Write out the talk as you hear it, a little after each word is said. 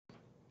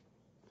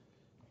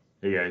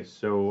Hey guys,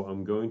 so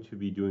I'm going to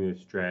be doing a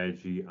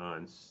strategy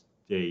on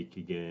stake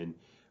again.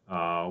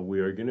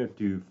 We are going to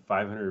do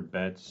 500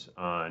 bets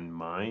on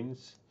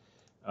mines.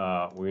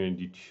 We're going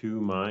to do two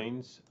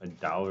mines,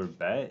 $1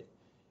 bet.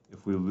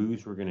 If we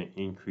lose, we're going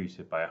to increase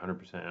it by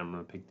 100%. I'm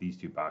going to pick these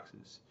two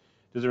boxes.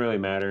 Doesn't really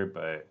matter,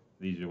 but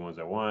these are the ones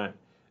I want.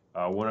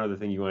 One other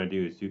thing you want to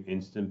do is do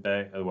instant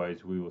bet,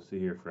 otherwise we will sit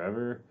here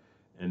forever.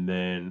 And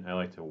then I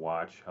like to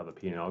watch how the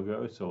P&L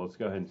goes, so let's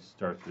go ahead and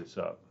start this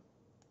up.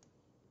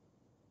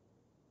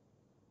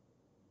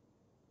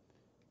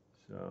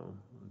 So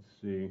let's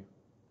see,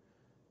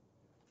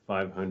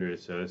 500.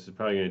 So this is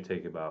probably going to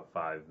take about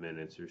 5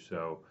 minutes or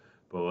so,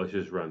 but let's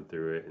just run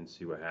through it and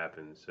see what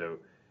happens. So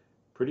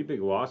pretty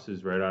big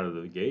losses right out of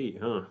the gate,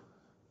 huh?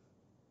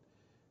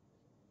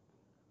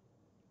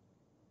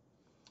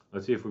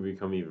 Let's see if we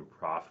become even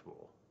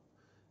profitable.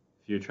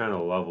 If you're trying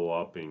to level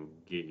up and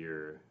get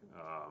your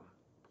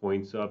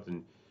points up,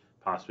 then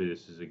possibly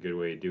this is a good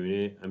way of doing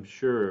it. I'm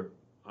sure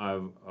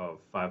of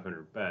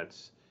 500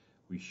 bets,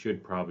 we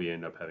should probably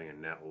end up having a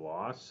net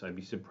loss. I'd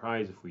be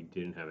surprised if we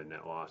didn't have a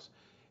net loss.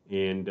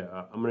 And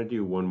I'm going to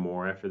do one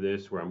more after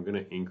this where I'm going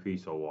to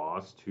increase a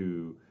loss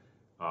to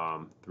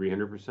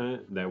 300%.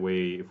 That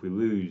way, if we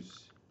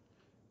lose,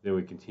 then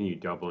we continue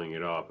doubling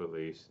it up at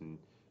least and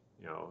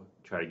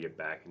try to get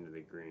back into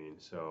the green.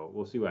 So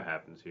we'll see what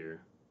happens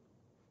here.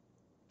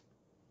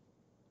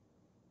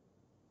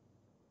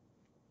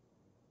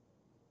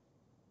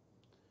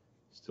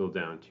 Still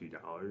down $2.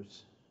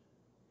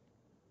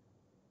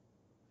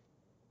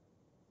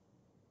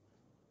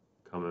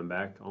 Coming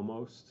back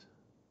almost.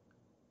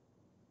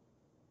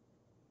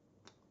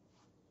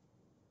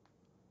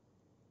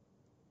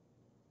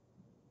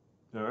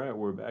 All right,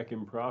 we're back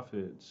in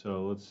profit.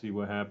 So let's see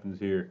what happens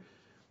here.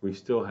 We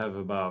still have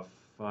about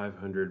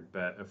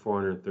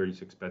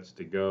 436 bets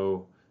to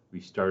go. We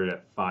started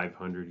at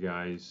 500,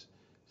 guys.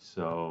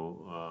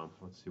 So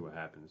let's see what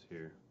happens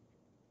here.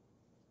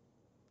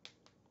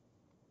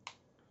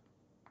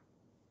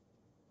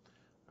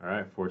 All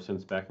right, 4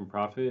 cents back in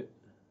profit.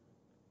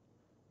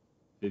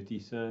 50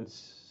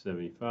 cents,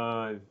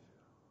 75,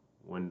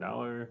 $1.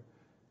 All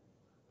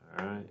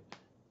right.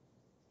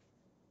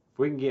 If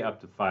we can get up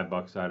to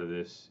 $5 out of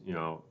this,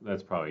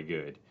 that's probably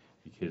good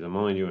because I'm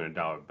only doing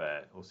 $1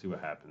 bet. We'll see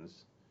what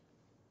happens.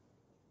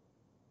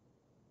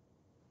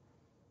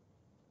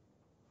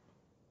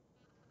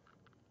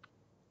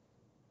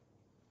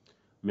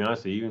 I mean,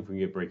 honestly, even if we can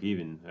get break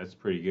even, that's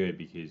pretty good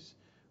because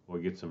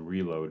we'll get some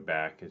reload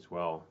back as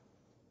well.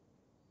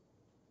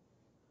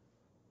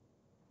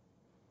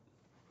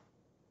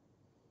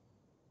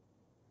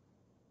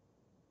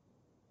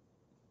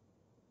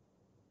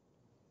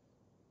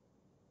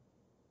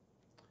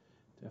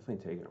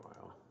 Definitely taking a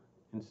while.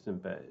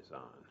 Instant bet is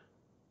on.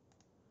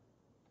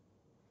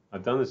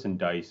 I've done this in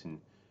dice, and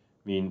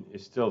I mean,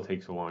 it still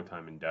takes a long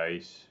time in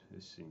dice.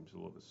 This seems a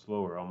little bit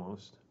slower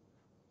almost.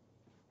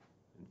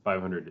 And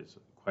 500 is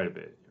quite a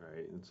bit,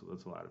 right?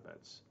 That's a lot of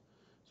bets.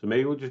 So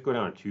maybe we'll just go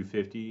down to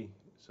 250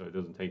 so it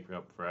doesn't take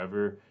up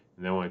forever.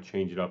 And then I want to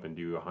change it up and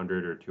do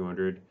 100 or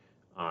 200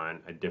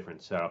 on a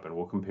different setup. And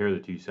we'll compare the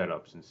two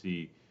setups and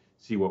see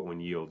what one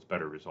yields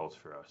better results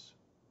for us.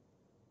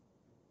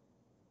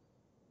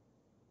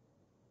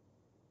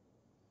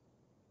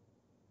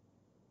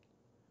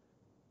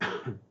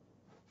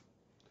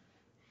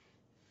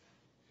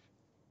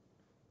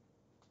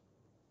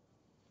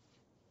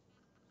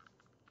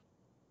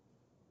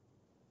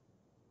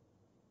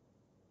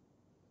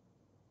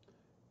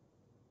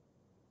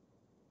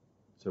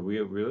 So we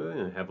really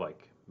gonna have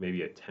like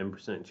maybe a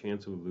 10%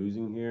 chance of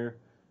losing here,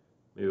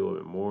 maybe a little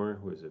bit more.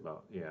 What is it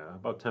about? Yeah,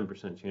 about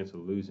 10% chance of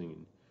losing.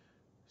 And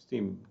this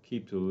team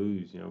keep to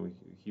lose. We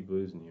keep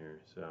losing here.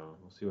 So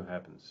we'll see what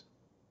happens.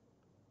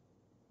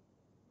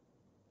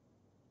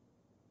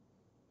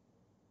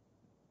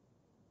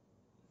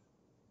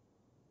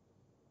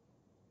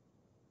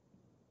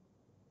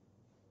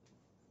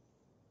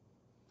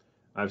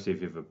 Obviously,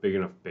 if you have a big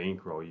enough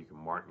bankroll, you can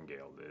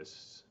martingale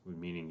this,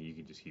 meaning you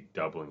can just keep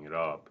doubling it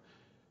up.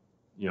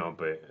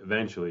 But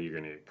eventually you're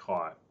going to get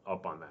caught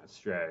up on that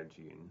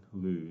strategy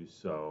and lose.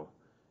 So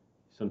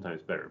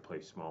sometimes better to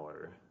play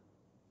smaller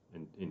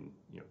and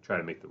try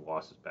to make the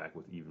losses back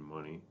with even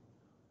money.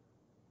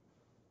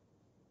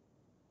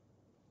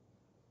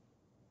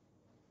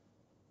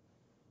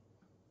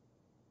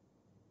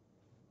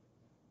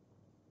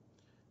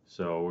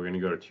 So we're going to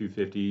go to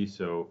 250.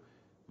 So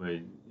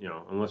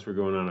unless we're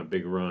going on a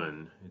big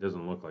run, it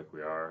doesn't look like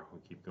we are. We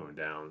keep going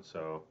down.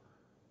 So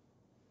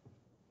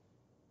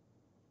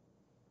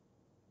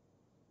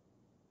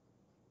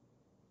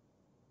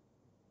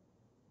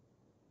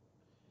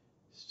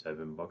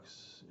 $7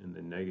 in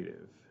the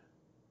negative.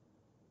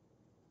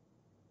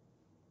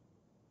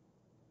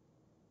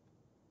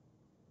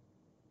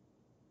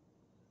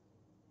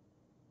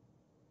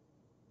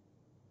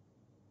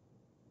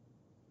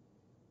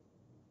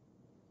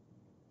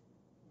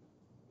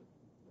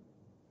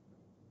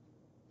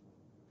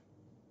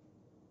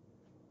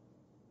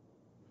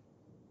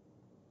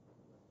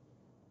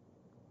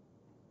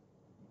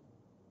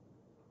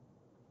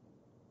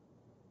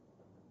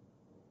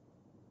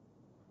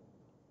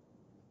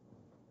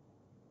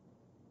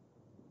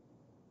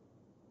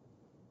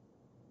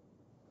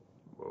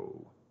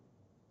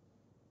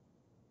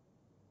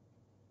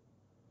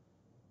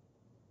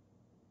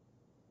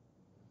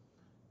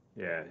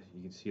 Yeah,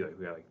 you can see like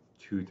we got like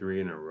 2,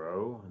 3 in a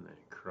row, and then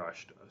it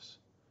crushed us.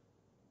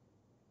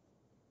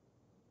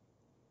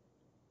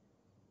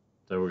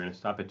 So we're gonna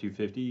stop at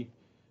 250,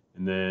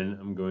 and then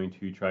I'm going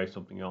to try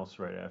something else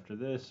right after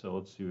this. So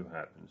let's see what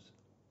happens.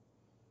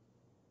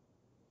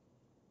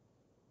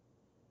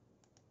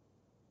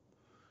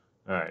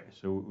 All right,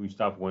 so we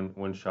stopped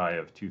one shy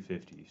of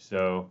 250.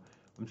 So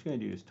I'm just gonna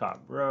do this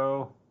top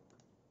row.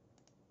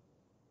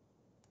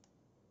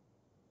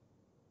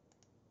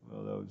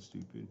 Well, that was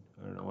stupid.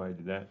 I don't know why I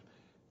did that.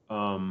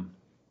 Um,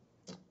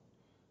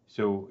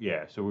 so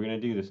yeah, so we're gonna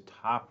do this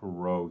top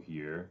row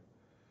here,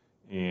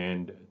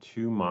 and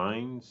 2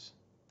 mines.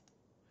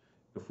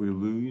 If we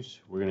lose,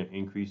 we're gonna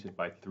increase it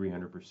by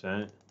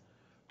 300%.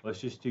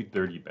 Let's just do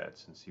 30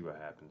 bets and see what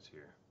happens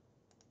here.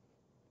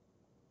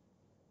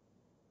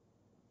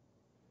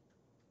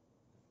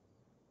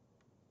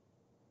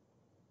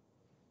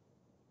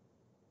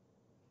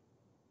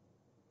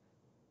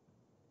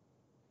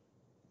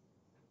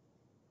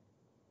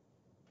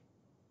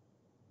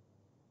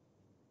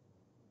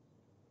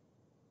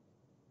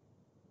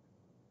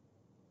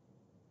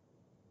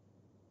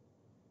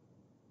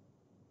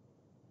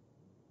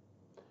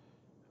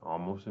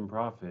 Almost in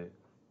profit.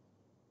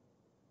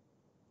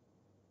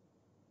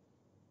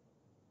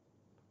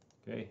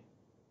 Okay,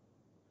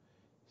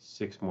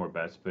 6 more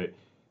bets, but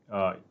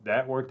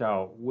that worked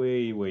out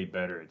way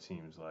better, it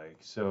seems like.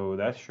 So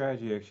that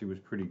strategy actually was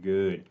pretty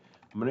good.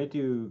 I'm gonna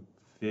do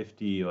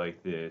 50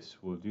 like this.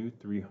 We'll do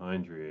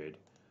 300.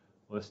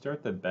 Let's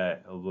start the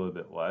bet a little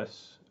bit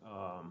less.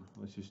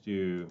 Let's just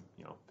do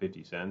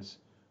 50 cents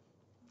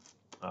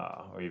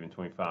or even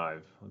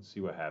 25. Let's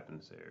see what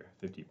happens there.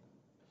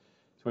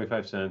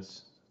 25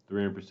 cents,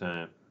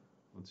 300%.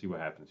 Let's see what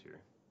happens here.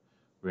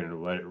 We're gonna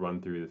let it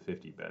run through the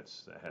 50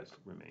 bets that has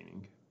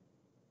remaining.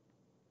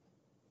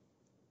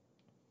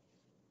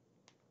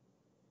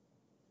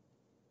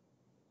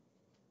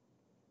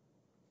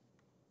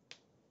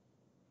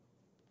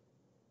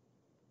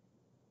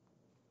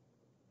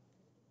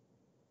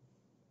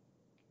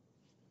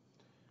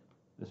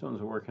 This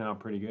one's working out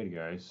pretty good,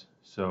 guys.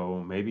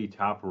 So maybe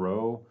top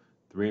row,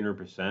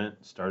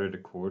 300%, start at a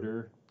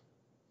quarter,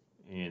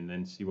 and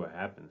then see what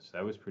happens.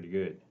 That was pretty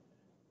good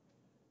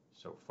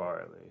so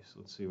far, at least.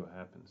 Let's see what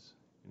happens.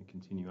 I'm gonna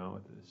continue on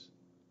with this.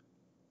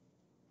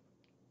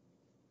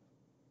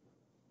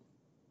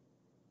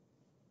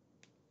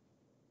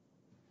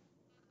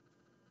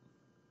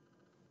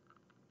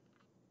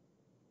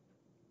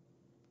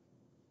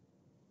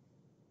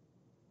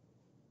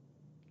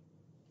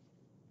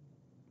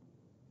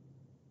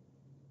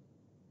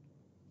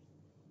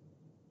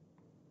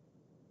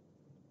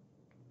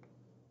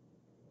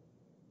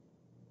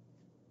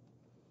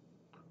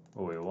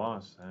 Oh, we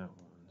lost that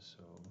one, so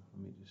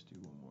let me just do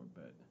one more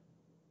bet.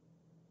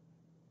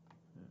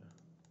 Yeah.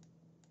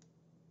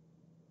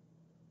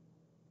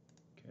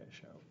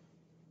 Cash out.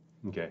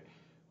 Okay.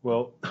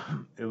 Well,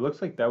 it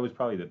looks like that was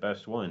probably the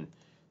best one.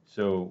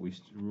 So we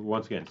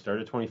once again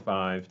start at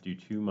 25, do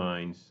 2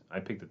 mines. I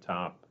picked the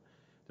top.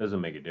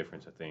 Doesn't make a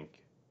difference, I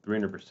think.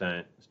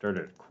 300%. Start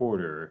at a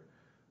quarter.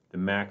 The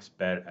max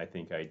bet I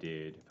think I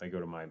did. If I go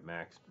to my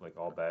max, like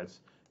all bets,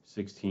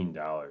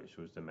 $16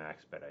 was the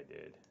max bet I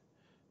did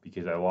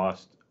because I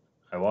lost.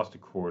 I lost a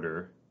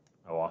quarter.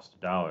 I lost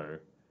 $1,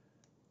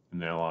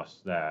 and then I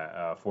lost that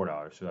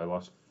 $4. So I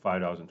lost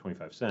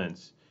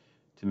 $5.25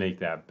 to make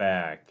that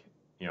back.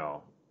 You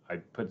know, I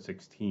put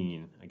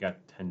 16. I got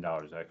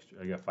 $10 extra.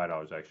 I got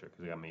 $5 extra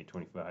because I got made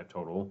 25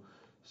 total.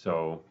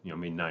 So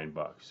made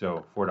 $9.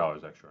 So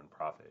 $4 extra in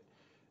profit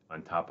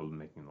on top of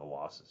making the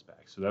losses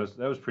back. So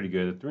that was pretty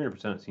good.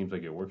 300% seems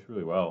like it works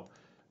really well.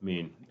 I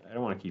mean, I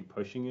don't want to keep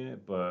pushing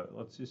it, but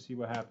let's just see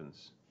what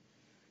happens.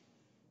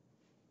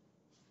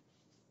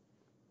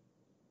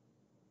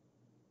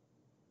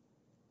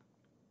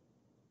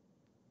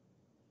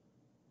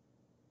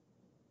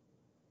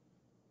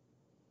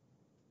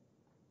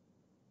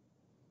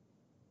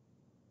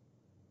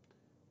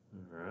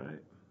 All right.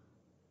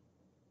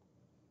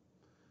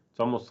 It's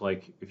almost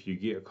like if you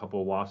get a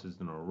couple of losses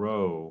in a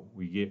row,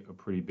 we get a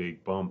pretty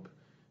big bump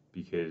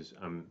because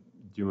I'm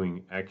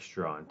doing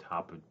extra on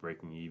top of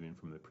breaking even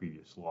from the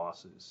previous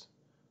losses.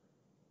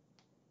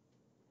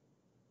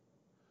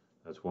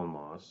 That's one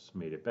loss,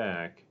 made it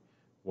back.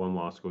 One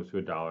loss goes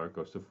to $1,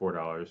 goes to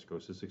 $4,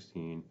 goes to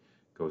 16,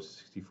 goes to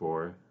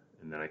 64,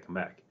 and then I come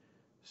back.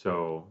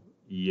 So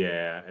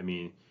yeah, I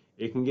mean,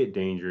 it can get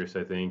dangerous.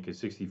 I think at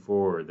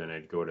 64, then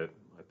I'd go to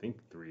I think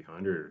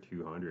 300 or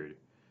 200.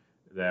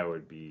 That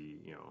would be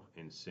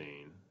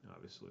insane.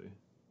 Obviously,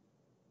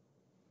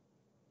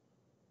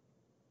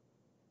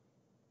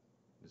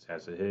 this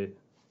has to hit.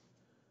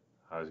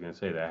 I was gonna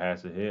say that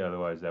has to hit.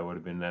 Otherwise, that would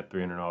have been that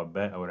 $300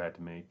 bet I would have had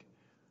to make.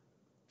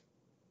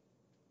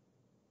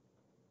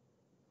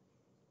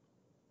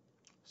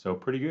 So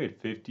pretty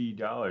good, $50,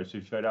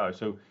 $55.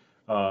 So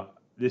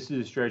this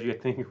is a strategy. I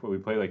think what we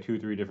play like 2 or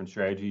 3 different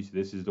strategies.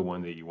 This is the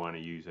one that you want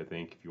to use. I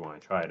think if you want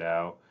to try it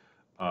out,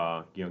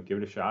 give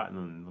it a shot and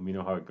then let me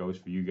know how it goes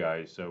for you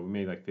guys. So we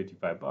made like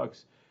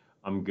 $55.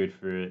 I'm good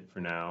for it for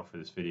now for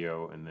this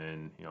video, and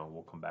then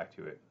we'll come back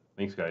to it.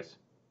 Thanks, guys.